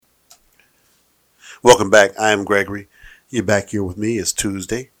Welcome back. I am Gregory. You're back here with me. It's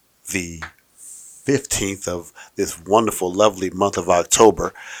Tuesday, the 15th of this wonderful, lovely month of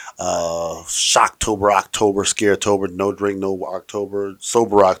October. Shocktober, October, Scaretober, no drink, no October,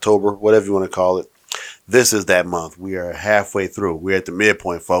 sober October, whatever you want to call it. This is that month. We are halfway through. We're at the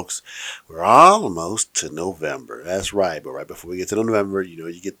midpoint, folks. We're almost to November. That's right. But right before we get to November,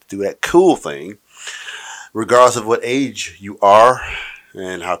 you get to do that cool thing. Regardless of what age you are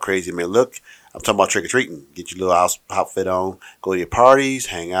and how crazy it may look, I'm talking about trick-or-treating. Get your little outfit on, go to your parties,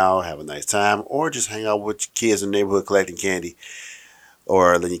 hang out, have a nice time, or just hang out with your kids in the neighborhood collecting candy,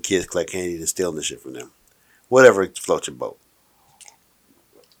 or letting your kids collect candy and stealing the shit from them. Whatever floats your boat.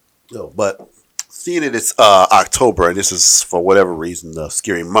 No, but seeing it is October, and this is, for whatever reason, the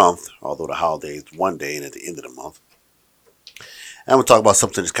scary month, although the holiday is one day and at the end of the month, I'm going to talk about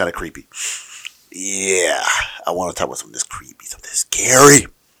something that's kind of creepy. Yeah, I want to talk about something that's creepy, something that's scary.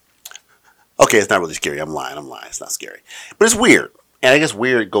 Okay, it's not really scary. I'm lying. It's not scary. But it's weird. And I guess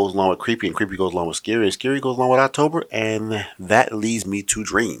weird goes along with creepy, and creepy goes along with scary, and scary goes along with October, and that leads me to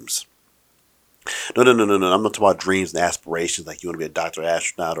dreams. No. I'm not talking about dreams and aspirations like you want to be a doctor,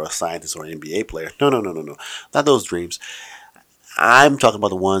 astronaut, or a scientist, or an NBA player. No. Not those dreams. I'm talking about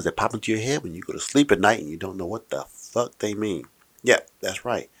the ones that pop into your head when you go to sleep at night and you don't know what the fuck they mean. Yeah, that's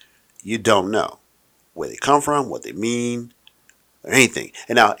right. You don't know where they come from, what they mean, or anything.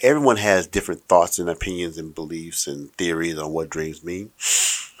 And now everyone has different thoughts and opinions and beliefs and theories on what dreams mean.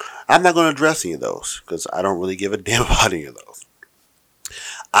 I'm not going to address any of those because I don't really give a damn about any of those.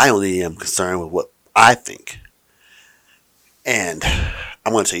 I only am concerned with what I think. And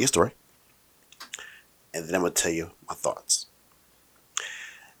I'm going to tell you a story. And then I'm going to tell you my thoughts.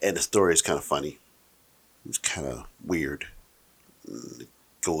 And the story is kind of funny. It's kind of weird. It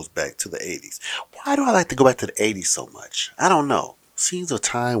goes back to the 80s. Why do I like to go back to the 80s so much? I don't know. Seems a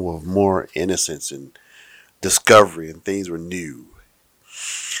time of more innocence and discovery and things were new.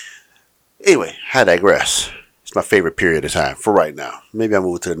 Anyway, I digress. It's my favorite period of time for right now. Maybe I'll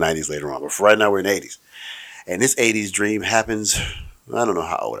move to the 90s later on, but for right now we're in the 80s. And this 80s dream happens, I don't know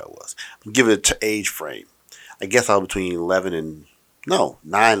how old I was. I'm giving it to age frame. I guess I was between 9 and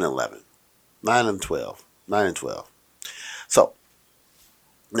 11. 9 and 12. 9 and 12. So,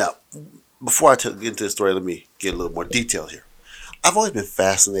 now, before I get into the story, let me get a little more detail here. I've always been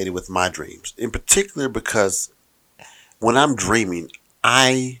fascinated with my dreams, in particular because when I'm dreaming,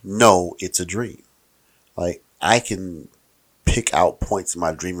 I know it's a dream. Like, I can pick out points in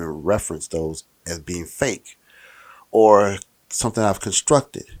my dream and reference those as being fake or something I've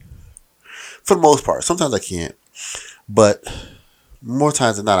constructed. For the most part. Sometimes I can't, but more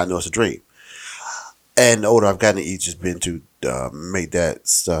times than not, I know it's a dream. And the older I've gotten, it's just been to make that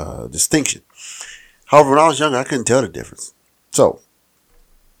distinction. However, when I was younger, I couldn't tell the difference. So,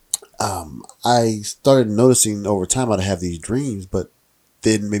 I started noticing over time I'd have these dreams, but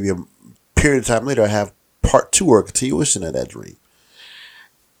then maybe a period of time later, I have part 2 or a continuation of that dream.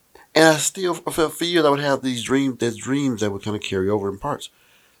 And I still, for years, I would have these dreams that would kind of carry over in parts.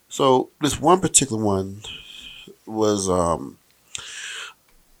 So, this one particular one was,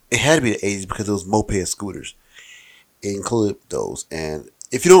 it had to be the 80s because it was moped scooters. It included those. And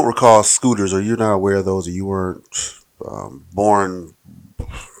if you don't recall scooters, or you're not aware of those, or you weren't born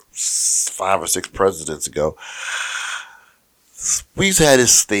 5 or 6 presidents ago, we had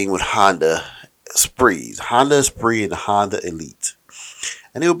this thing with Honda Sprees. Honda Spree and the Honda Elite.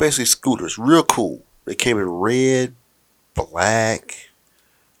 And they were basically scooters. Real cool. They came in red, black,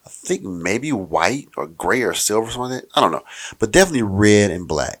 I think maybe white or gray or silver or something like that. I don't know. But definitely red and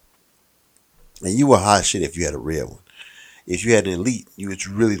black. And you were hot shit if you had a red one. If you had an Elite, you was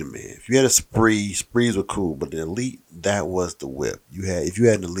really the man. If you had a Spree, Sprees were cool, but the Elite, that was the whip. If you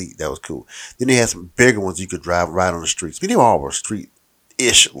had an Elite, that was cool. Then they had some bigger ones you could drive right on the streets. I mean, they all were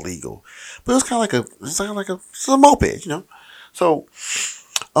street-ish legal, but it was kind of like a moped, So,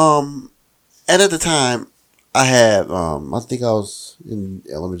 and at the time, I had, I think I was in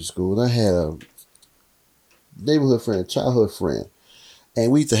elementary school, and I had a neighborhood friend, childhood friend,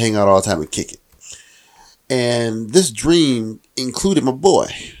 and we used to hang out all the time and kick it. And this dream included my boy.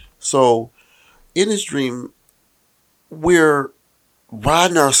 So, in this dream, we're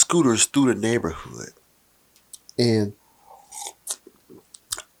riding our scooters through the neighborhood. And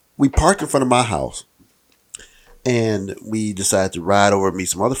we parked in front of my house. And we decided to ride over and meet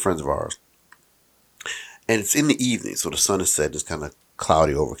some other friends of ours. And it's in the evening, so the sun is set. It's kind of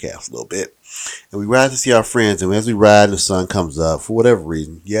cloudy, overcast a little bit. And we ride to see our friends. And as we ride, the sun comes up for whatever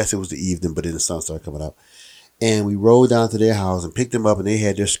reason. Yes, it was the evening, but then the sun started coming up. And we rode down to their house and picked them up, and they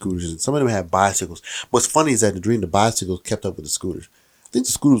had their scooters. And some of them had bicycles. What's funny is that in the dream, the bicycles kept up with the scooters. think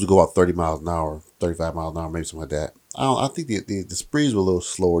the scooters would go about 30 miles an hour, 35 miles an hour, maybe something like that. I think the sprees were a little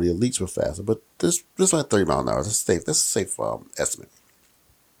slower, the elites were faster, but this like 30 miles an hour. That's safe. That's a safe estimate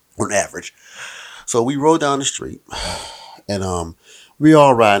on average. So we rode down the street, and we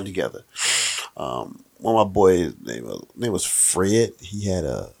all riding together. One of my boys' name was Fred. He had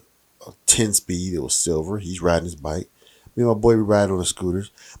a 10 speed. It was silver. He's riding his bike. Me and my boy, we ride on the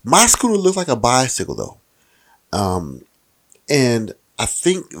scooters. My scooter looks like a bicycle though. And I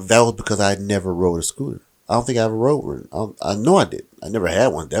think that was because I never rode a scooter. I don't think I ever rode one. I know I did. I never had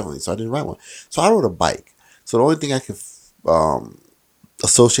one, definitely, so I didn't ride one. So I rode a bike. So the only thing I could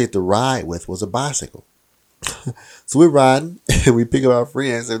associate the ride with was a bicycle. So we're riding, and we pick up our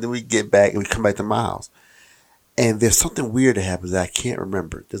friends, and then we get back, and we come back to my house. And there's something weird that happens that I can't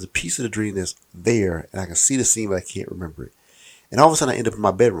remember. There's a piece of the dream that's there, and I can see the scene, but I can't remember it. And all of a sudden, I end up in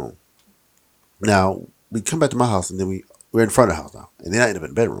my bedroom. Now, we come back to my house, and then we're in front of the house now. And then I end up in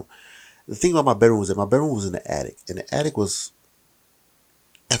the bedroom. The thing about my bedroom was that my bedroom was in the attic. And the attic was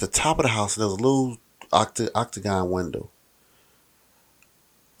at the top of the house, and there was a little octagon window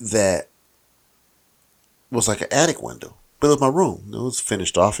that was like an attic window. But it was my room. It was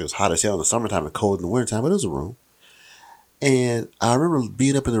finished off. It was hot as hell in the summertime and cold in the wintertime, but it was a room. And I remember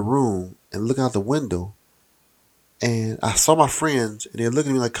being up in the room and looking out the window, and I saw my friends, and they're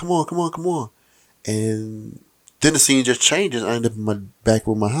looking at me like, come on, come on, come on. And then the scene just changes. I ended up in my back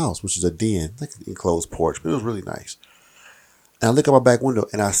room of my house, which is a den, like an enclosed porch, but it was really nice. And I look out my back window,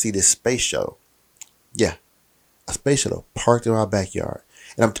 and I see this space shuttle. Yeah, a space shuttle parked in our backyard.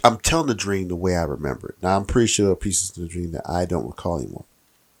 And I'm telling the dream the way I remember it. Now, I'm pretty sure there are pieces of the dream that I don't recall anymore.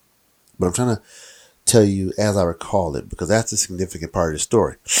 But I'm trying to tell you as I recall it, because that's a significant part of the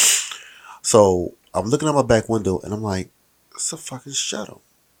story. So I'm looking at my back window, and I'm like, it's a fucking shuttle.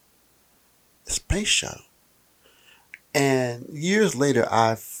 A space shuttle. And years later,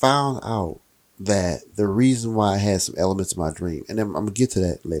 I found out that the reason why I had some elements of my dream, and then I'm going to get to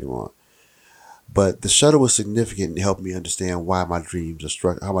that later on. But the shuttle was significant and helped me understand why my dreams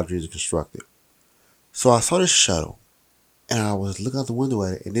are how my dreams are constructed. So I saw this shuttle, and I was looking out the window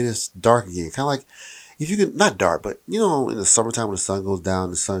at it, and then it's dark again. Kind of like, if you could, not dark, but you know, in the summertime when the sun goes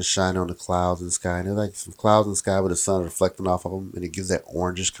down, the sun's shining on the clouds in the sky, and there's like some clouds in the sky with the sun reflecting off of them, and it gives that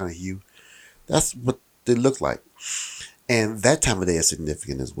orangish kind of hue. That's what they look like. And that time of day is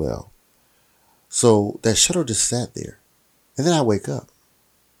significant as well. So that shuttle just sat there. And then I wake up.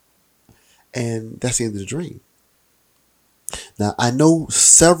 And that's the end of the dream. Now, I know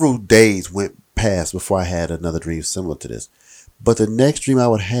several days went past before I had another dream similar to this. But the next dream I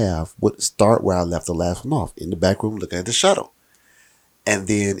would have would start where I left the last one off, in the back room looking at the shuttle. And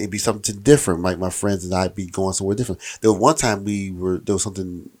then it'd be something different, like my friends and I'd be going somewhere different. There was one time there was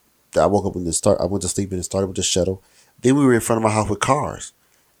something that I woke up I went to sleep and it started with the shuttle. Then we were in front of my house with cars.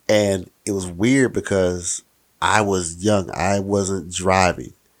 And it was weird because I was young. I wasn't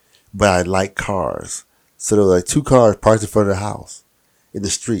driving. But I like cars. So there were like two cars parked in front of the house in the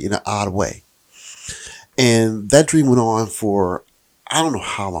street in an odd way. And that dream went on for, I don't know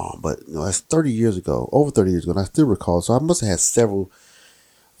how long, but that's 30 years ago, over 30 years ago, and I still recall. So I must have had several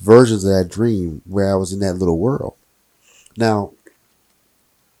versions of that dream where I was in that little world. Now,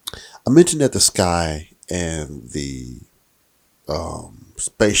 I mentioned that the sky and the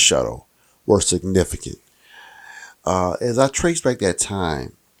space shuttle were significant. As I trace back that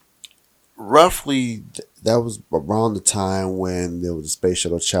time, roughly, that was around the time when there was a space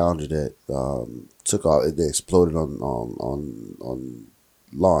shuttle Challenger that took off. It exploded on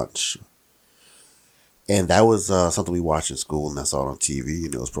launch, and that was something we watched in school, and I saw it on TV,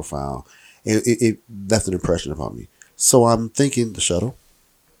 and it was profound. It left an impression upon me. So I'm thinking the shuttle.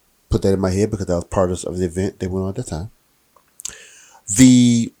 Put that in my head because that was part of the event that went on at the time.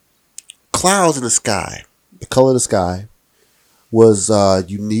 The clouds in the sky, the color of the sky, was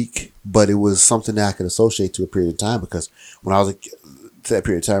unique, but it was something that I could associate to a period of time because when I was to that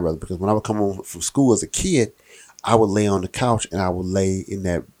period of time, because when I would come home from school as a kid, I would lay on the couch and I would lay in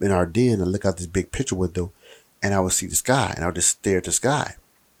our den and look out this big picture window, and I would see the sky and I would just stare at the sky.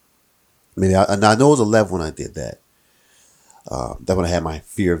 I know it was 11 when I did that. That when I had my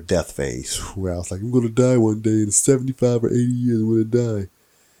fear of death phase, where I was like, I'm gonna die one day in 75 or 80 years. I'm gonna die.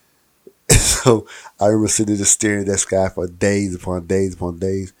 So I remember sitting there just staring at that sky for days upon days upon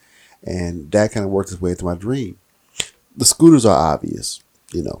days. And that kind of worked its way into my dream. The scooters are obvious,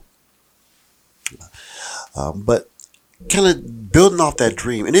 but kind of building off that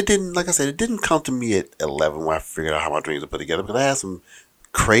dream. And it didn't, like I said, it didn't come to me at 11 where I figured out how my dreams were put together because I had some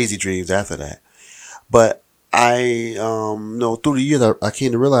crazy dreams after that. But I no through the years I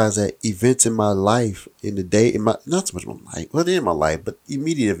came to realize that events in my life in the day in my not so much my life well they're in my life but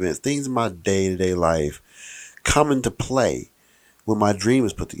immediate events things in my day to day life come into play when my dream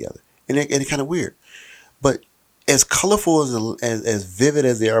is put together and it's kind of weird but as colorful as vivid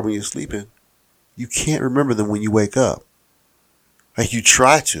as they are when you're sleeping you can't remember them when you wake up like you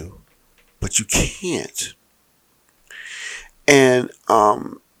try to but you can't and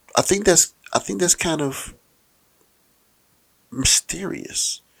I think that's kind of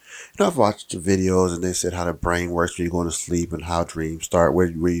mysterious. You know, I've watched the videos and they said how the brain works when you're going to sleep and how dreams start, where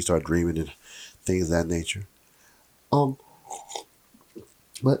you start dreaming and things of that nature. Um,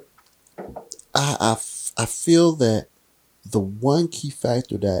 but I feel that the one key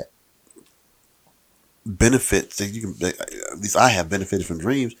factor that benefits that you can at least I have benefited from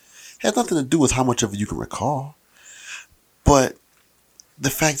dreams has nothing to do with how much of it you can recall, but the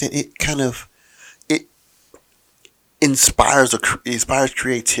fact that it inspires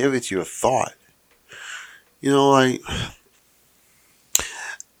creativity or thought. You know, like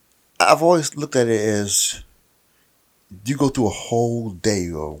I've always looked at it as you go through a whole day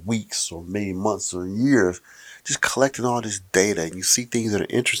or weeks or maybe months or years just collecting all this data and you see things that are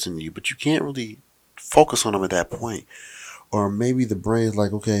interesting to you, but you can't really focus on them at that point. Or maybe the brain's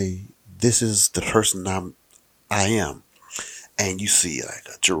like, okay, this is the person I am. And you see like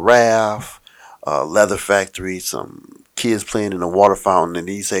a giraffe, a leather factory, some kids playing in a water fountain, and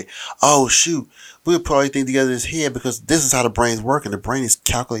then you say, "Oh shoot, we'll put everything together in his head because this is how the brain's working. The brain is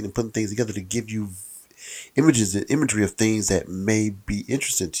calculating and putting things together to give you images and imagery of things that may be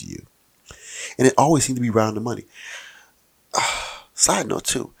interesting to you." And it always seems to be right on the money. Side note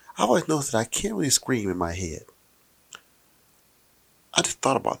too, I've always noticed that I can't really scream in my head. I just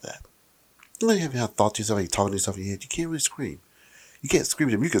thought about that. You know, you have thought to yourself, you're talking to yourself in your head. You can't really scream. You can't scream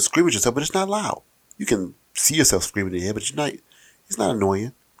at them. You can scream at yourself, but it's not loud. You can see yourself screaming in your head, but you're not. It's not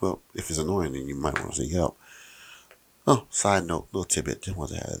annoying. Well, if it's annoying, then you might want to seek help. Oh, side note, little tidbit. Just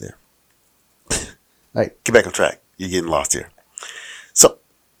wanted to add it there. All right, get back on track. You're getting lost here. So,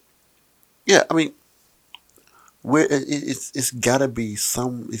 yeah, I mean, where it's got to be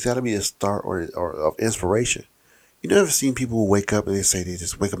it's got to be a start or of inspiration. You never seen people who wake up and they say they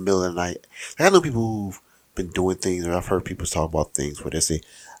just wake up in the middle of the night. Like, I know people who've been doing things, or I've heard people talk about things where they say,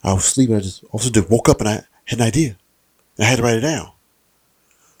 I was sleeping, I just also just woke up and I had an idea. And I had to write it down.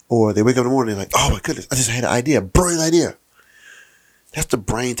 Or they wake up in the morning and they're like, oh my goodness, I just had an idea, brilliant idea. That's the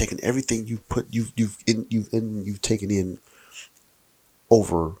brain taking everything you've taken in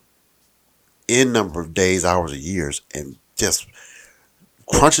over n number of days, hours, or years, and just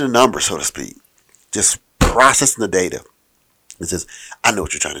crunching the numbers, so to speak. Just processing the data. It says, I know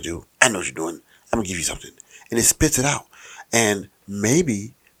what you're trying to do. I know what you're doing. I'm going to give you something. And it spits it out. And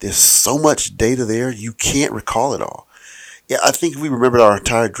maybe there's so much data there, you can't recall it all. Yeah, I think if we remembered our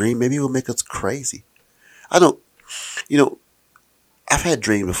entire dream, maybe it will make us crazy. I don't, you know, I've had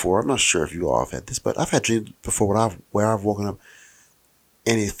dreams before. I'm not sure if you all have had this, but I've had dreams before where I've woken up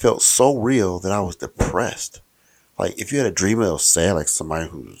and it felt so real that I was depressed. Like if you had a dream that was sad, like somebody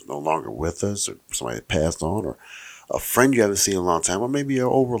who's no longer with us, or somebody that passed on, or a friend you haven't seen in a long time, or maybe your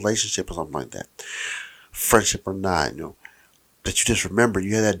old relationship or something like that, friendship or not, that you just remember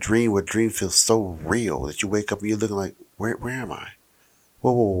you had that dream where dream feels so real that you wake up and you're looking like, where am I?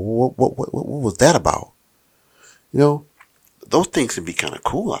 What was that about? You know, those things can be kind of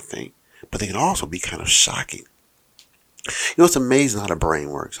cool, I think, but they can also be kind of shocking. It's amazing how the brain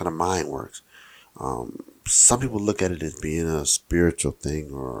works, how the mind works. Some people look at it as being a spiritual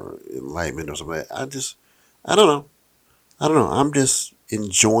thing or enlightenment or something. I don't know. I'm just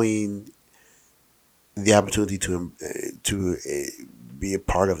enjoying the opportunity to be a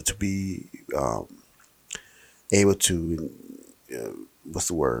part of it, to be able to. What's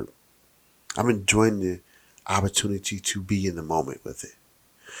the word? I'm enjoying the opportunity to be in the moment with it.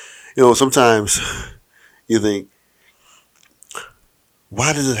 Sometimes you think,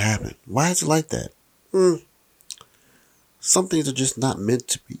 why does it happen? Why is it like that? Some things are just not meant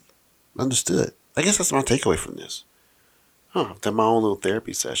to be understood. I guess that's my takeaway from this. I've done my own little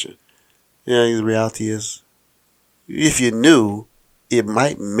therapy session. Yeah, the reality is, if you knew, it would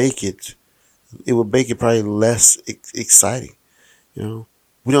make it probably less exciting.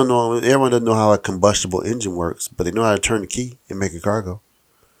 We don't know, everyone doesn't know how a combustible engine works, but they know how to turn the key and make a car go.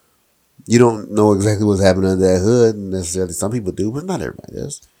 You don't know exactly what's happening under that hood necessarily. Some people do, but not everybody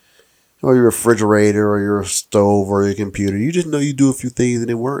does. Or your refrigerator or your stove or your computer. You just know you do a few things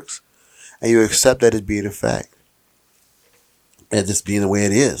and it works. And you accept that as being a fact. And just being the way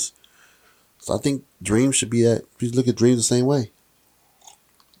it is. So I think dreams should be that. Please look at dreams the same way.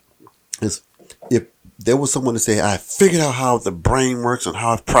 If there was someone to say, I figured out how the brain works and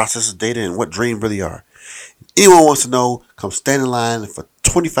how it processes data and what dreams really are. Anyone wants to know, come stand in line, and for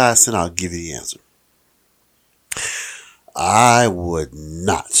 25 cents, I'll give you the answer. I would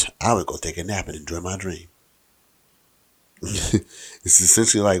not. I would go take a nap and enjoy my dream. It's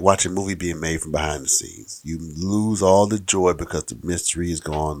essentially like watching a movie being made from behind the scenes. You lose all the joy because the mystery is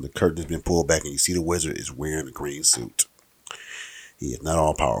gone, the curtain has been pulled back, and you see the wizard is wearing a green suit. He is not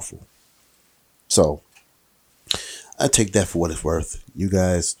all powerful. So, I take that for what it's worth. You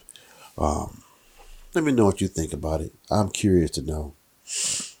guys, let me know what you think about it. I'm curious to know.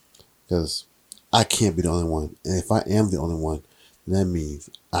 Because I can't be the only one. And if I am the only one, that means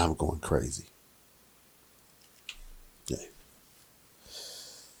I'm going crazy. Okay.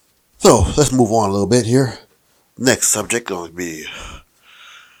 So, let's move on a little bit here. Next subject going to be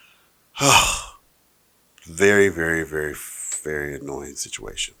very, very, very, very annoying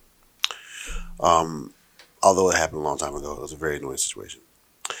situation. Although it happened a long time ago, it was a very annoying situation.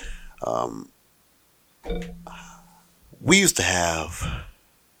 We used to have,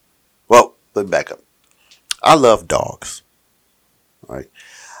 well, let me back up. I love dogs. All right.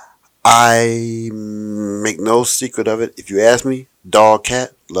 I make no secret of it. If you ask me, dog,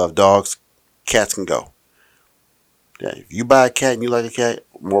 cat, love dogs, cats can go. Yeah, if you buy a cat and you like a cat,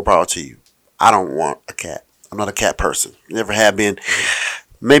 more power to you. I don't want a cat. I'm not a cat person. Never have been.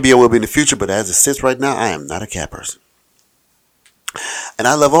 Maybe I will be in the future, but as it sits right now, I am not a cat person. And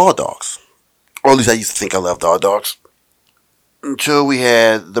I love all dogs. Or at least I used to think I loved all dogs. Until we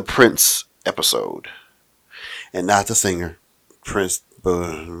had the Prince episode. And not the singer. Prince, the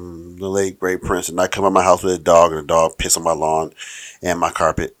late great Prince. And I come at my house with a dog, and the dog piss on my lawn and my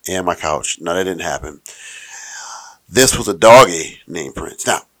carpet and my couch. No, that didn't happen. This was a doggy named Prince.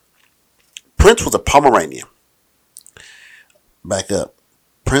 Now, Prince was a Pomeranian. Back up.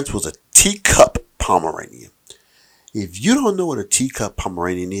 Prince was a teacup Pomeranian. If you don't know what a teacup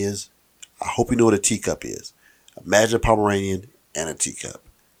Pomeranian is, I hope you know what a teacup is. Imagine a Pomeranian and a teacup.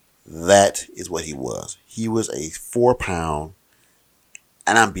 That is what he was. He was a 4-pound,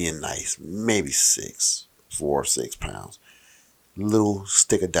 and I'm being nice, maybe 4 or 6 pounds. Little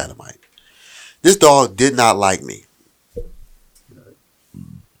stick of dynamite. This dog did not like me.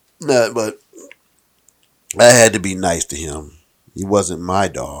 No, but I had to be nice to him. He wasn't my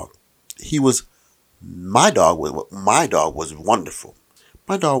dog. He was my dog. My dog was wonderful.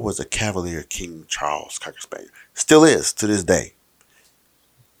 My dog was a Cavalier King Charles Cocker Spaniel. Still is to this day.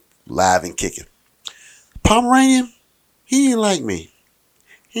 Live and kicking. Pomeranian, he didn't like me.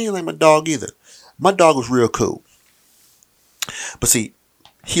 He didn't like my dog either. My dog was real cool. But see,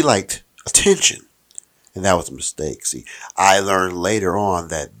 he liked attention. And that was a mistake. See, I learned later on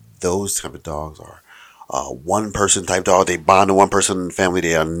that those type of dogs are one person type dog. They bond to one person in the family.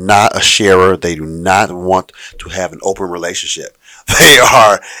 They are not a sharer. They do not want to have an open relationship. They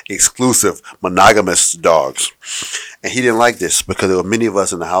are exclusive, monogamous dogs. And he didn't like this because there were many of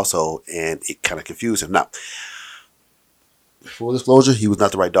us in the household and it kind of confused him. Now, full disclosure, he was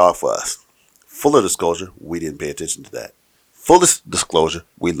not the right dog for us. Fuller disclosure, we didn't pay attention to that. Full disclosure,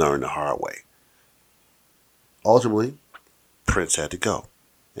 we learned the hard way. Ultimately, Prince had to go.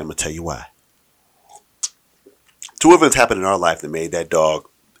 And I'm going to tell you why. 2 events happened in our life that made that dog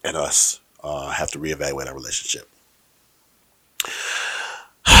and us have to reevaluate our relationship.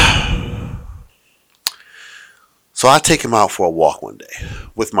 So I take him out for a walk one day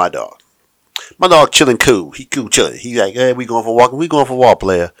with my dog. My dog chilling cool. He cool chilling. He like, hey, we going for a walk. We going for a walk,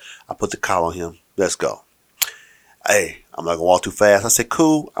 player. I put the collar on him. Let's go. Hey, I'm not going to walk too fast. I said,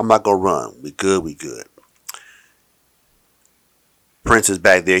 cool. I'm not going to run. We good. We good. Prince is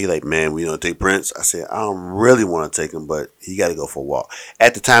back there. He like, man, we don't take Prince. I said, I don't really want to take him, but he got to go for a walk.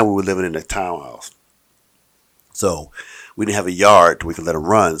 At the time, we were living in a townhouse. So we didn't have a yard we could let him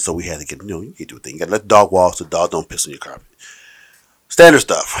run. So we had to get, you can't do a thing. You got to let the dog walk so the dog don't piss on your carpet. Standard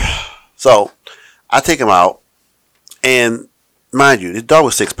stuff. So I take him out. And mind you, this dog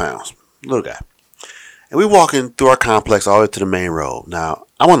was 6 pounds. Little guy. And we walking through our complex all the way to the main road. Now,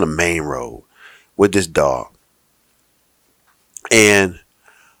 I'm on the main road with this dog. And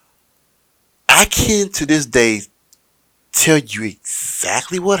I can't to this day tell you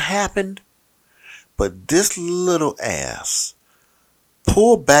exactly what happened, but this little ass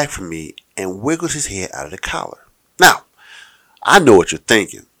pulled back from me and wiggled his head out of the collar. Now, I know what you're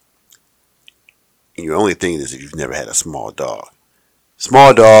thinking. And your only thinking is if you've never had a small dog.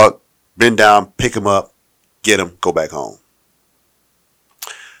 Small dog, bend down, pick him up, get him, go back home.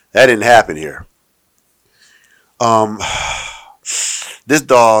 That didn't happen here. This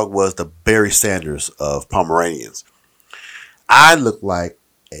dog was the Barry Sanders of Pomeranians. I looked like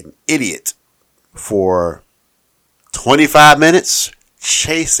an idiot for 25 minutes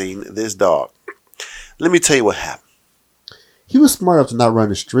chasing this dog. Let me tell you what happened. He was smart enough to not run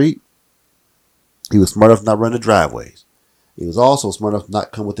the street. He was smart enough to not run the driveways. He was also smart enough to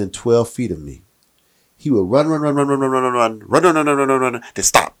not come within 12 feet of me. He would run, then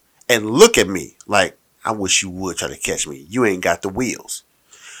stop and look at me like, I wish you would try to catch me. You ain't got the wheels.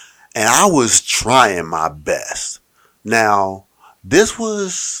 And I was trying my best. Now, this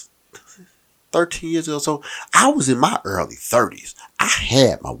was 13 years ago, so I was in my early 30s. I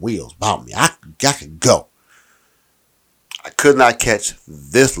had my wheels about me. I could go. I could not catch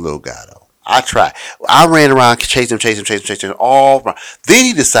this little guy, though. I tried. I ran around chasing him all around. Then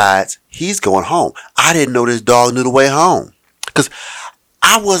he decides he's going home. I didn't know this dog knew the way home. Because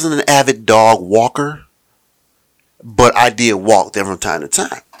I wasn't an avid dog walker, but I did walk there from time to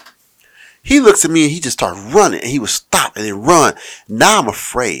time. He looks at me and he just starts running, and he would stop and then run. Now I'm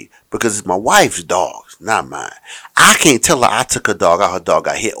afraid because it's my wife's dog, not mine. I can't tell her I took her dog out. Her dog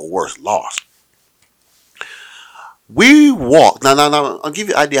got hit or worse, lost. We walked. Now, I'll give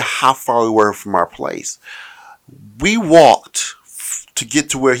you an idea how far we were from our place. We walked to get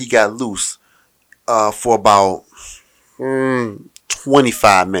to where he got loose for about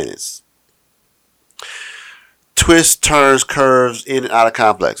 25 minutes. Twists, turns, curves, in and out of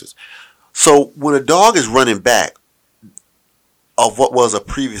complexes. So when a dog is running back of what was a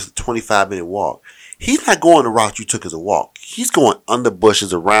previous 25-minute walk, he's not going the route you took as a walk. He's going under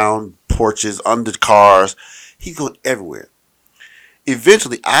bushes, around porches, under cars. He's going everywhere.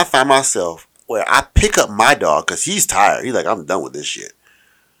 Eventually, I find myself where I pick up my dog because he's tired. He's like, I'm done with this shit.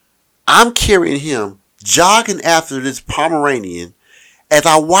 I'm carrying him, jogging after this Pomeranian as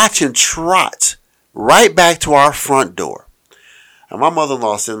I watch him trot right back to our front door. And my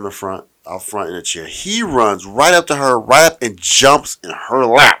mother-in-law sitting in the front, out front in a chair. He runs right up to her, right up and jumps in her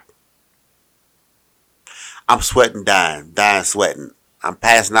lap. I'm sweating, dying, sweating. I'm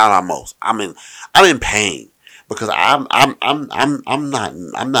passing out almost. I'm in pain because I'm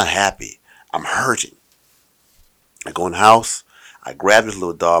not happy. I'm hurting. I go in the house. I grab this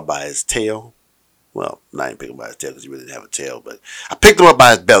little dog by his tail. Well, not even pick him by his tail because he really didn't have a tail, but I picked him up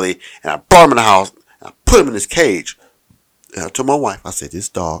by his belly and I brought him in the house and I put him in his cage. And I told my wife, I said, this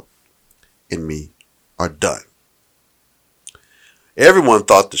dog and me are done. Everyone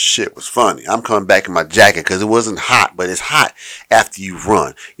thought the shit was funny. I'm coming back in my jacket because it wasn't hot, but it's hot after you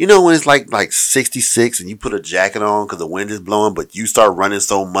run. You know when it's like 66 and you put a jacket on because the wind is blowing, but you start running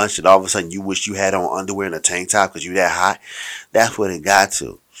so much that all of a sudden you wish you had on underwear and a tank top because you're that hot? That's what it got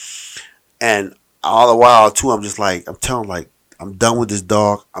to. And all the while, too, I'm just like, I'm telling him, like, I'm done with this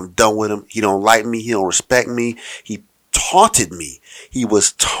dog. I'm done with him. He don't like me. He don't respect me. He taunted me. He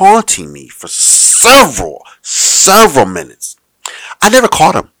was taunting me for several minutes. I never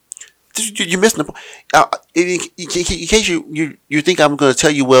caught him. You're missing the point. In case you think I'm going to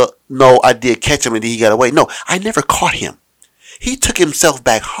tell you, well, no, I did catch him and then he got away. No, I never caught him. He took himself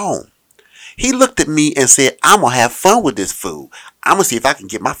back home. He looked at me and said, I'm going to have fun with this fool. I'm going to see if I can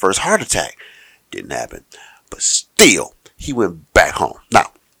get my first heart attack. Didn't happen. But still, he went back home.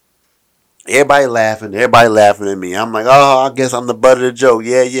 Now, everybody laughing at me. I'm like, oh, I guess I'm the butt of the joke.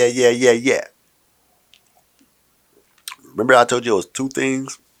 Yeah. Remember I told you it was two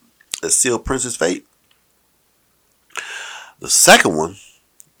things that sealed Prince's fate? The second one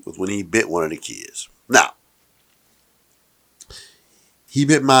was when he bit one of the kids. Now, he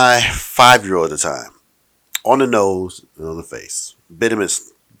bit my 5-year-old at the time. On the nose and on the face. Bit him and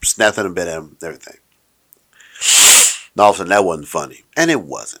snapped at him, bit at him, everything. And all of a sudden that wasn't funny. And it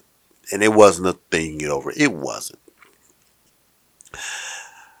wasn't. And it wasn't a thing you can get over. It wasn't.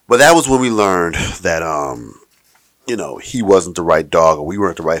 But that was when we learned that he wasn't the right dog, or we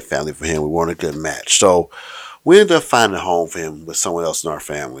weren't the right family for him. We weren't a good match. So we ended up finding a home for him with someone else in our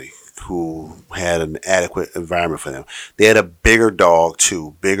family who had an adequate environment for them. They had a bigger dog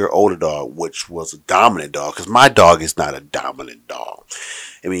too, older dog, which was a dominant dog, because my dog is not a dominant dog.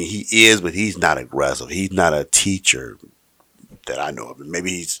 I mean, he is, but he's not aggressive. He's not a teacher that I know of.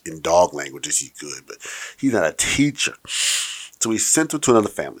 Maybe he's in dog languages, he's good, but he's not a teacher. So we sent him to another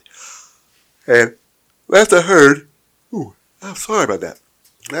family. And last I heard, I'm sorry about that.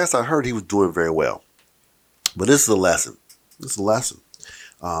 Last I heard, he was doing very well. But this is a lesson.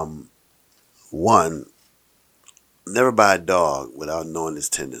 One, never buy a dog without knowing his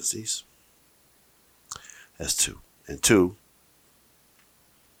tendencies. That's two. And two,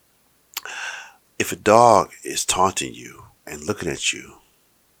 if a dog is taunting you and looking at you,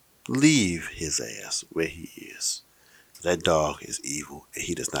 leave his ass where he is. That dog is evil and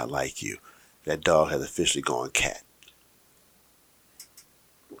he does not like you. That dog has officially gone cat.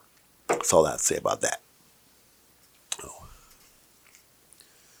 That's all I have to say about that. Oh.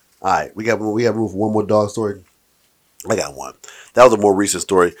 All right, we got room for one more dog story. I got one. That was a more recent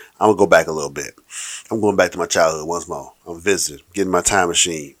story. I'm gonna go back a little bit. I'm going back to my childhood once more. I'm visiting, getting my time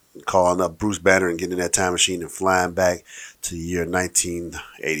machine, calling up Bruce Banner and getting in that time machine and flying back to the year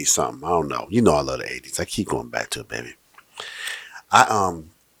 1980 something. I don't know. You know I love the 80s. I keep going back to it, baby. I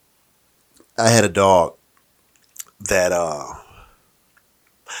had a dog that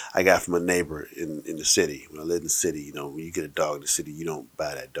I got from a neighbor in the city. When I lived in the city, you know, when you get a dog in the city, you don't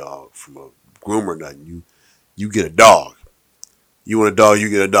buy that dog from a groomer or nothing. You get a dog. You want a dog, you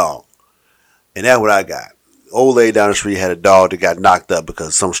get a dog. And that's what I got. Old lady down the street had a dog that got knocked up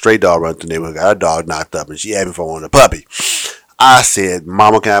because some stray dog run through the neighborhood, got a dog knocked up, and she asked me if I wanted a puppy. I said,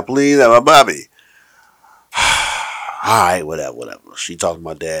 Mama, can I please have a puppy? All right, whatever. She talked to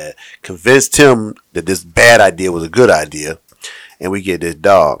my dad, convinced him that this bad idea was a good idea, and we get this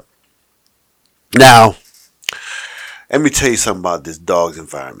dog. Now, let me tell you something about this dog's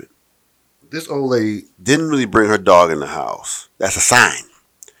environment. This old lady didn't really bring her dog in the house. That's a sign.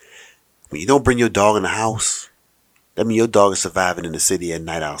 When you don't bring your dog in the house, that means your dog is surviving in the city at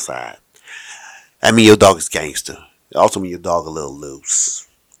night outside. That means your dog is gangster. It also means your dog a little loose.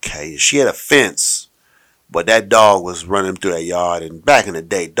 Okay, she had a fence, but that dog was running through that yard. And back in the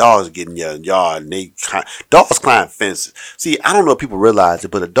day, dogs get in your yard and dogs climb fences. See, I don't know if people realize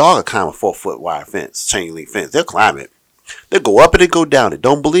it, but a dog will climb a 4-foot wire fence, chain link fence. They'll climb it. They go up and they go down it.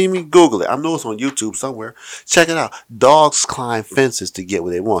 Don't believe me? Google it. I know it's on YouTube somewhere. Check it out. Dogs climb fences to get what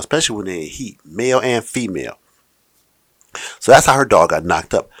they want, especially when they're in heat, male and female. So that's how her dog got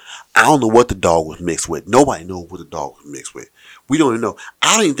knocked up. I don't know what the dog was mixed with. Nobody knows what the dog was mixed with. We don't even know.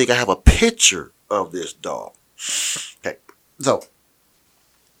 I don't even think I have a picture of this dog. Okay, so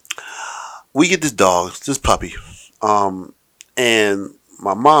we get this dog, this puppy, and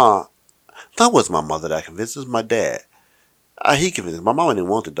my mom. That wasn't my mother that I convinced. It was my dad. He convinced me. My mama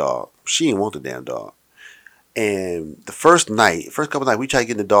didn't want the dog. She didn't want the damn dog. And the first couple nights, we tried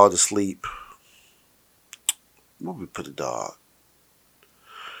getting the dog to sleep. Where did we put the dog?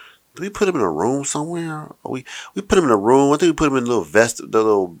 Did we put him in a room somewhere? Or we put him in a room. I think we put him in a little the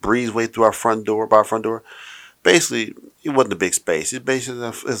little breezeway through our front door, by our front door. Basically, it wasn't a big space. It basically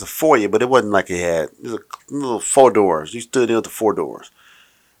was a foyer, but it wasn't like it was a little 4 doors. You stood in with the 4 doors.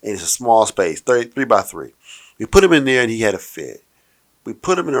 And it's a small space, 3 by 3. We put him in there and he had a fit. We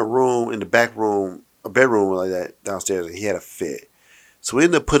put him in a room, in the back room, a bedroom like that downstairs, and he had a fit. So we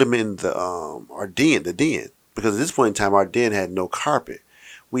ended up putting him in our den, because at this point in time our den had no carpet.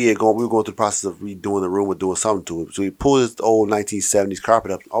 We were going through the process of redoing the room or doing something to it. So we pulled this old 1970s carpet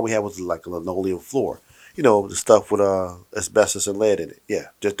up. All we had was like a linoleum floor. You know, the stuff with asbestos and lead in it. Yeah,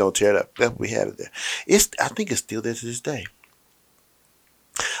 just don't tear it up. That's what we had it there. I think it's still there to this day.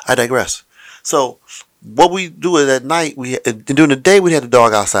 I digress. So what we do is at night, during the day we had the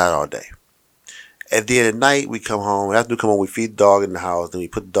dog outside all day. At the end of the night, we come home. After we come home, we feed the dog in the house. Then we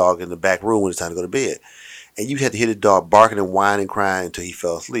put the dog in the back room when it's time to go to bed. And you had to hear the dog barking and whining and crying until he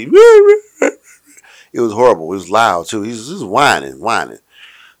fell asleep. It was horrible. It was loud too. He was just whining.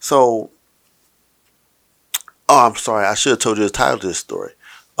 So, I'm sorry. I should have told you the title to this story.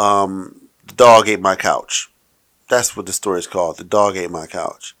 The dog ate my couch. That's what the story is called. The dog ate my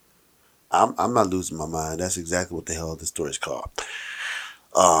couch. I'm not losing my mind. That's exactly what the hell the story is called.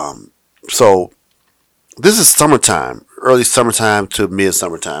 So this is summertime, early summertime to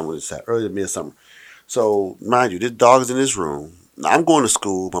mid-summertime. When it's at early to mid-summer. So mind you, this dog is in his room. Now, I'm going to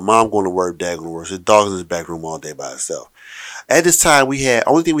school. My mom going to work. Dad going to work. So this dog is in his back room all day by himself. At this time,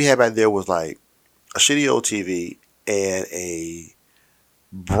 only thing we had back there was like a shitty old TV and a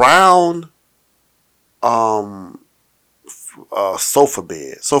brown sofa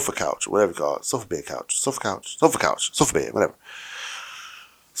couch, whatever you call it, sofa bed, whatever.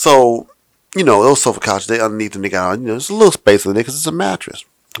 So, you know, those sofa couches, they underneath them, they got, you know, there's a little space in there because it's a mattress,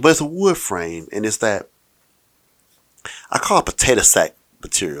 but it's a wood frame, and it's that, I call it potato sack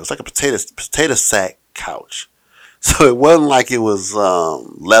material. It's like a potato sack couch. So it wasn't like it was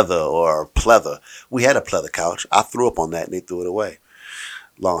leather or pleather. We had a pleather couch. I threw up on that and they threw it away.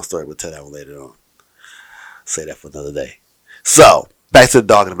 Long story, we'll tell that one later on. Say that for another day. So, back to the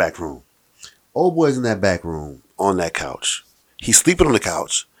dog in the back room. Old boy's in that back room on that couch. He's sleeping on the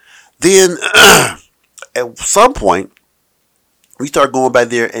couch. Then, at some point, we started going back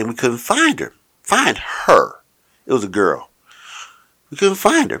there and we couldn't find her. It was a girl. We couldn't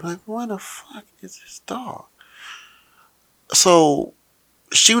find her. Like, what the fuck is this dog? So,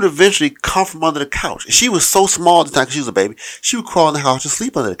 she would eventually come from under the couch. She was so small at the time because she was a baby. She would crawl in the house and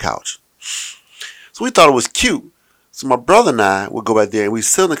sleep under the couch. So we thought it was cute. So my brother and I would go back there and we'd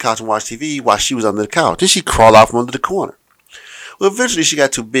sit on the couch and watch TV while she was under the couch. Then she'd crawl out from under the corner. Well, eventually she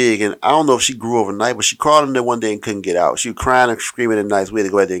got too big, and I don't know if she grew overnight, but she crawled in there one day and couldn't get out. She was crying and screaming at night, so we had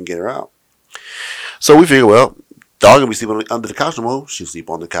to go out there and get her out. So we figured, well, dog gonna be sleeping under the couch no more. She'll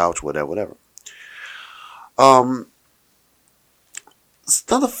sleep on the couch, whatever. It's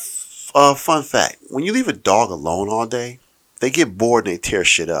another fun fact. When you leave a dog alone all day, they get bored and they tear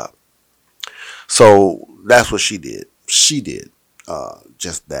shit up. So that's what she did. She did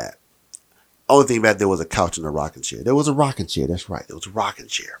just that. Only thing back there was a couch and a rocking chair. There was a rocking chair. That's right. There was a rocking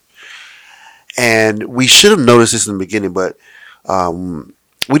chair. And we should have noticed this in the beginning, but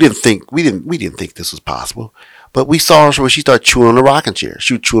we didn't think this was possible. But we saw her when she started chewing on the rocking chair.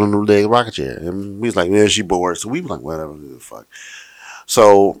 She was chewing on the leg of the rocking chair, and we was like, "Man, she bored." So we were like, "Whatever, the fuck."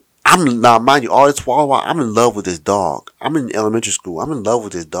 So now, mind you, all this while I'm in love with this dog. I'm in elementary school. I'm in love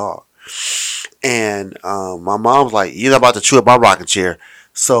with this dog, and my mom was like, "You're not about to chew up my rocking chair."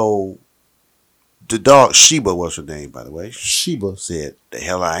 So the dog, Sheba was her name, by the way. Sheba said, "The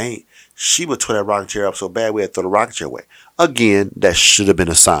hell I ain't." Sheba tore that rocking chair up so bad we had to throw the rocking chair away. Again, that should have been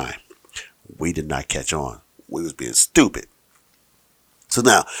a sign. We did not catch on. We was being stupid. So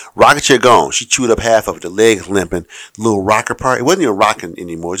now, rocking chair gone. She chewed up half of it. The legs limping. The little rocker part. It wasn't even rocking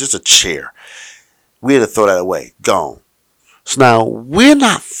anymore. It was just a chair. We had to throw that away. Gone. So now, we're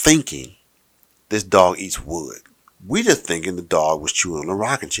not thinking this dog eats wood. We just thinking the dog was chewing on the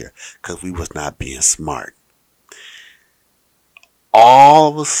rocking chair because we was not being smart. All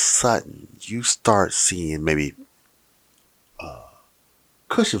of a sudden, you start seeing maybe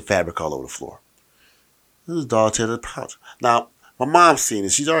cushion fabric all over the floor. This dog teared the pouch. Now, my mom's seen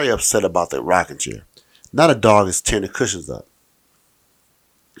it. She's already upset about the rocking chair. Now the dog is tearing the cushions up.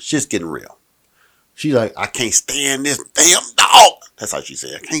 Shit's getting real. She's like, "I can't stand this damn dog." That's how she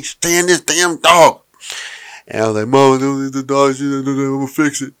said. "I can't stand this damn dog." And I was like, "Mama, don't leave the dog. I'm gonna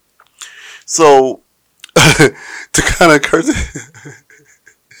fix it." So, to kind of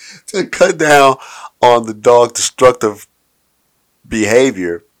to cut down on the dog's destructive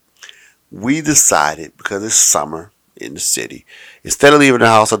behavior, we decided, because it's summer in the city, instead of leaving the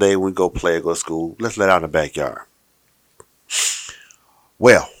house all day when we go play or go to school, let's let out in the backyard.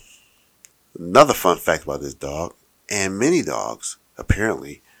 Well, another fun fact about this dog, and many dogs,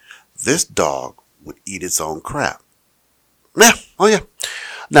 apparently, this dog would eat its own crap. Yeah, oh yeah.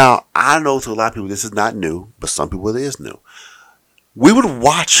 Now, I know to a lot of people this is not new, but some people it is new. We would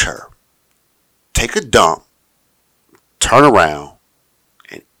watch her take a dump, turn around,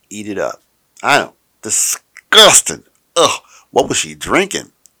 and eat it up. I know. Disgusting. Ugh. What was she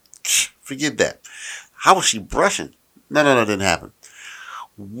drinking? Forget that. How was she brushing? No, didn't happen.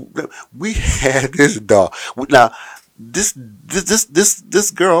 We had this dog. Now, this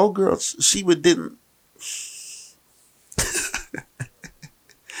girl, she didn't.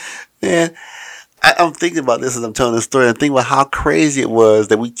 Man, I'm thinking about this as I'm telling this story. I'm thinking about how crazy it was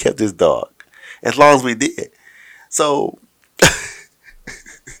that we kept this dog as long as we did. So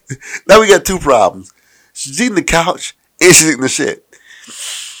now we got two problems. She's eating the couch and she's eating the shit.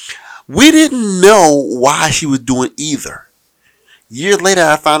 We didn't know why she was doing either. Years later,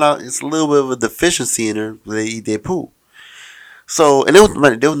 I found out it's a little bit of a deficiency in her when they eat their poop. So, and there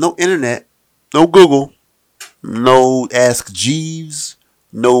was no internet, no Google, no Ask Jeeves,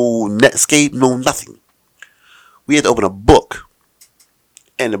 no Netscape, no nothing. We had to open a book.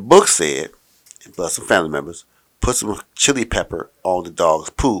 And the book said, and plus some family members, put some chili pepper on the dog's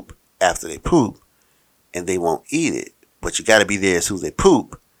poop after they poop, and they won't eat it. But you got to be there as soon as they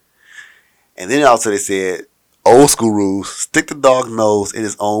poop. And then also they said, old school rules, stick the dog's nose in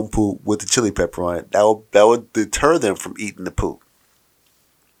his own poop with the chili pepper on it. That would deter them from eating the poop.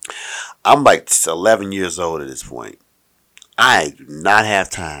 I'm like 11 years old at this point. I do not have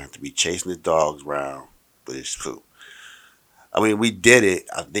time to be chasing the dogs around with his poop. I mean, we did it.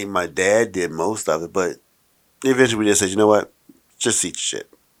 I think my dad did most of it, but eventually we just said, you know what? Just eat your shit.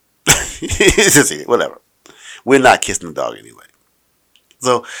 Just eat it, whatever. We're not kissing the dog anyway.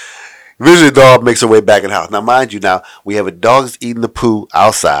 So, eventually the dog makes her way back in the house. Now, mind you, we have a dog that's eating the poo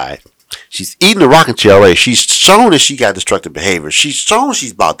outside. She's eating the rocking chair already. She's shown that she got destructive behavior. She's shown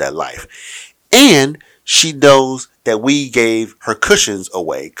she's about that life. And she knows that we gave her cushions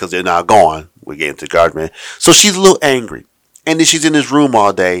away because they're now gone. We gave them to the garbage man. So she's a little angry. And then she's in this room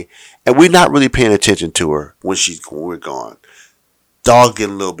all day. And we're not really paying attention to her when we're gone. Dog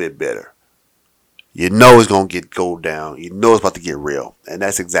getting a little bit bitter. You know it's going to go down. You know it's about to get real. And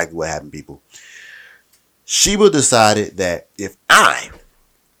that's exactly what happened, people. Sheba decided that if I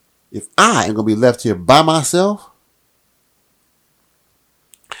am going to be left here by myself,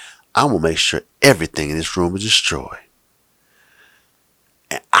 I'm going to make sure everything in this room is destroyed.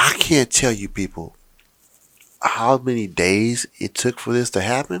 can't tell you people how many days it took for this to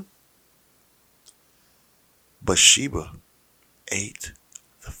happen, but Sheba ate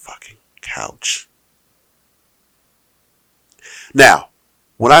the fucking couch. Now,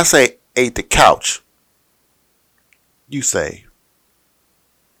 when I say ate the couch, you say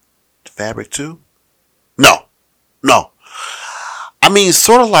the fabric too? No, no. I mean,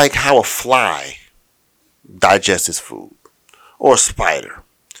 sort of like how a fly digests its food, or a spider.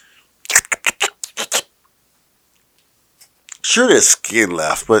 Sure, there's skin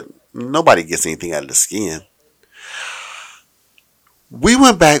left, but nobody gets anything out of the skin. We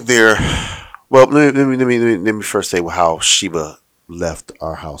went back there. Well, let me first say how Sheba left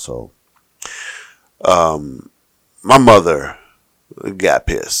our household. My mother got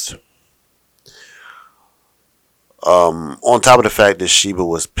pissed. On top of the fact that Sheba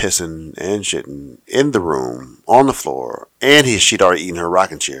was pissing and shitting in the room, on the floor, and she'd already eaten her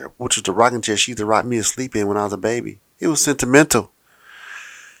rocking chair, which was the rocking chair she used to rock me to sleep in when I was a baby. It was sentimental.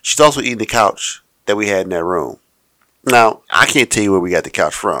 She's also eating the couch that we had in that room. Now, I can't tell you where we got the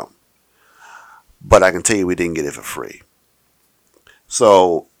couch from, but I can tell you we didn't get it for free.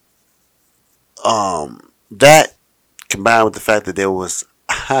 So, that combined with the fact that there was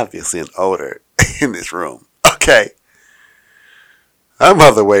obviously an odor in this room. Okay. My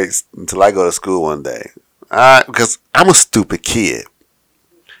mother waits until I go to school one day. Because I'm a stupid kid.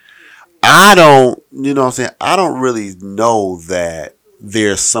 I don't, you know what I'm saying? I don't really know that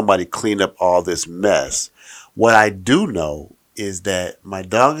there's somebody cleaned up all this mess. What I do know is that my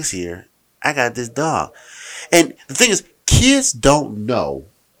dog is here. I got this dog. And the thing is, kids don't know.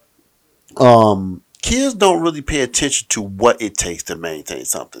 Kids don't really pay attention to what it takes to maintain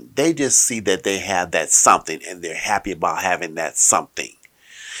something. They just see that they have that something and they're happy about having that something.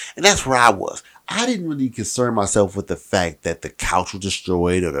 And that's where I was. I didn't really concern myself with the fact that the couch was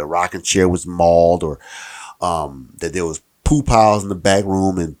destroyed or the rocking chair was mauled or that there was poo piles in the back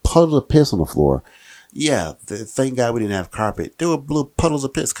room and puddles of piss on the floor. Yeah, thank God we didn't have carpet. There were little puddles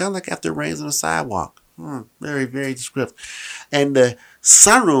of piss, kind of like after it rains on the sidewalk. Very, very descriptive. And the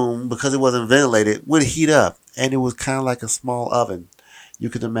sunroom, because it wasn't ventilated, would heat up. And it was kind of like a small oven. You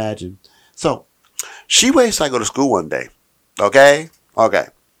could imagine. So, she waits till I go to school one day. Okay? Okay.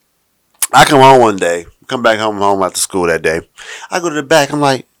 I come home one day. Come back home after school that day. I go to the back. I'm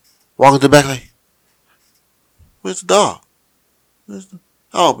like, walking to the back like, where's the dog?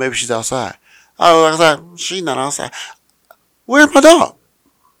 Oh, maybe she's outside. I was outside. She's not outside. Where's my dog?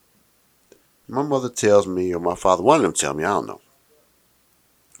 My mother tells me, or my father, one of them tell me, I don't know.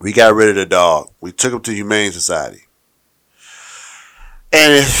 We got rid of the dog. We took him to Humane Society.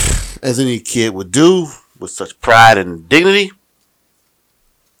 And if, as any kid would do, with such pride and dignity,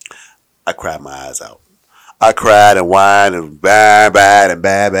 I cried my eyes out. I cried and whined and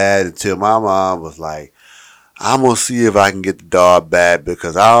bad until my mom was like, I'm going to see if I can get the dog back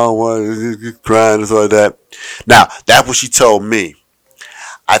because I don't want to get crying and stuff like that. Now, that's what she told me.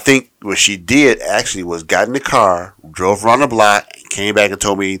 I think what she did actually was got in the car, drove around the block, and came back and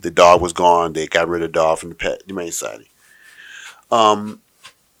told me the dog was gone. They got rid of the dog from the Humane Society.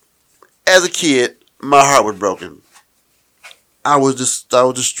 As a kid, my heart was broken. I was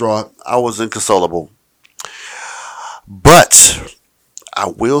distraught. I was inconsolable. But I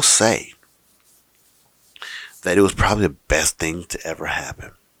will say that it was probably the best thing to ever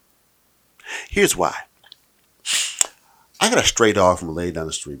happen. Here's why. I got a stray dog from a lady down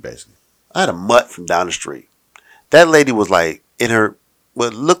the street, basically. I had a mutt from down the street. That lady was like in her,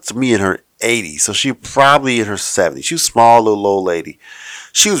 well, looked to me in her 80s, so she probably in her 70s. She was a small little old lady.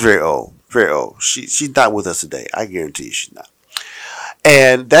 She was very old, very old. She's not with us today. I guarantee you she's not.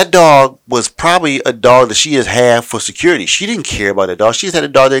 And that dog was probably a dog that she has had for security. She didn't care about that dog. She just had a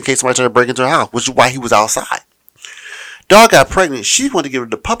dog there in case somebody tried to break into her house, which is why he was outside. Dog got pregnant. She wanted to get rid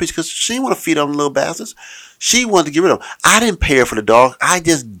of the puppies because she didn't want to feed on the little bastards. She wanted to get rid of them. I didn't pay her for the dog. I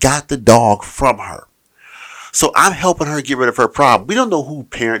just got the dog from her. So I'm helping her get rid of her problem. We don't know who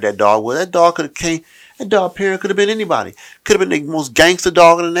parent that dog was. That dog could have came. That dog parent could have been anybody. Could have been the most gangster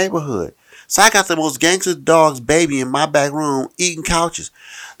dog in the neighborhood. So I got the most gangster dog's baby in my back room eating couches.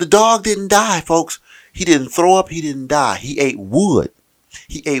 The dog didn't die, folks. He didn't throw up. He didn't die. He ate wood.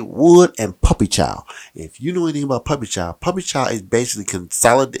 He ate wood and puppy chow. If you know anything about puppy chow is basically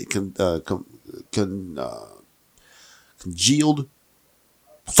congealed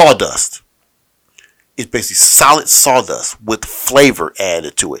sawdust. It's basically solid sawdust with flavor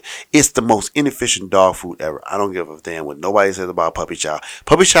added to it. It's the most inefficient dog food ever. I don't give a damn what nobody says about Puppy Chow.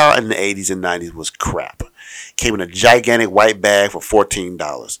 Puppy Chow in the 80s and 90s was crap. Came in a gigantic white bag for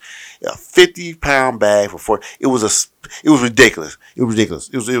 $14. A 50-pound bag for it was ridiculous. It was ridiculous.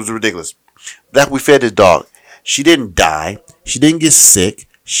 It was ridiculous. That we fed this dog. She didn't die. She didn't get sick.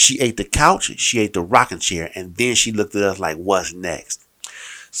 She ate the couch. She ate the rocking chair, and then she looked at us like, "What's next?"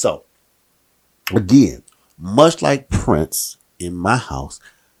 So again, much like Prince in my house,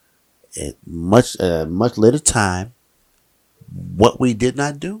 at much later time, what we did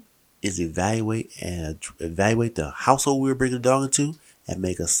not do is evaluate the household we were bringing the dog into and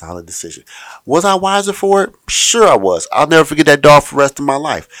make a solid decision. Was I wiser for it? Sure I was. I'll never forget that dog for the rest of my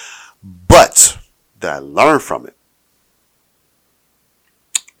life. But did I learn from it?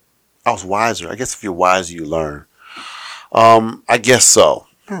 I was wiser. I guess if you're wiser, you learn. I guess so.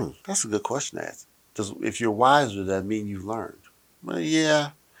 That's a good question to ask. If you're wiser, does that mean you've learned? Well,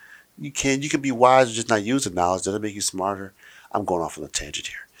 yeah, you can. You can be wiser, just not use the knowledge. Does it make you smarter? I'm going off on a tangent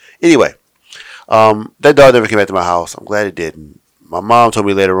here. Anyway, that dog never came back to my house. I'm glad it didn't. My mom told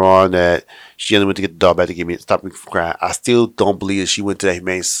me later on that she only went to get the dog back to stop me from crying. I still don't believe that she went to the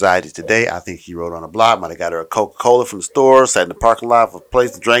Humane Society today. I think he rode on a block, might have got her a Coca-Cola from the store, sat in the parking lot for a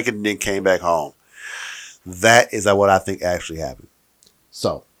place to drink it, and then came back home. That is what I think actually happened.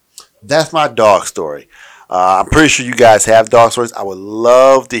 So, that's my dog story. I'm pretty sure you guys have dog stories. I would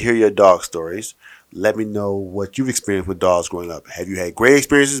love to hear your dog stories. Let me know what you've experienced with dogs growing up. Have you had great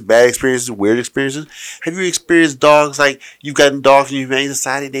experiences, bad experiences, weird experiences? Have you experienced dogs like you've gotten dogs from the Humane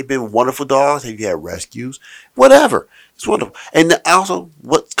Society? They've been wonderful dogs. Have you had rescues? Whatever. It's wonderful. And also,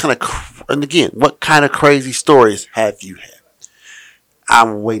 what kind of crazy stories have you had?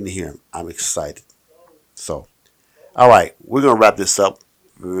 I'm waiting to hear them. I'm excited. So, all right, we're going to wrap this up.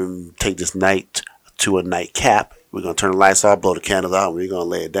 We're going to take this night to a nightcap. We're going to turn the lights off, blow the candles out, and we're going to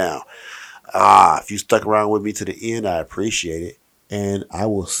lay it down. If you stuck around with me to the end, I appreciate it. And I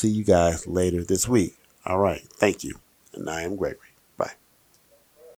will see you guys later this week. All right. Thank you. And I am Gregory.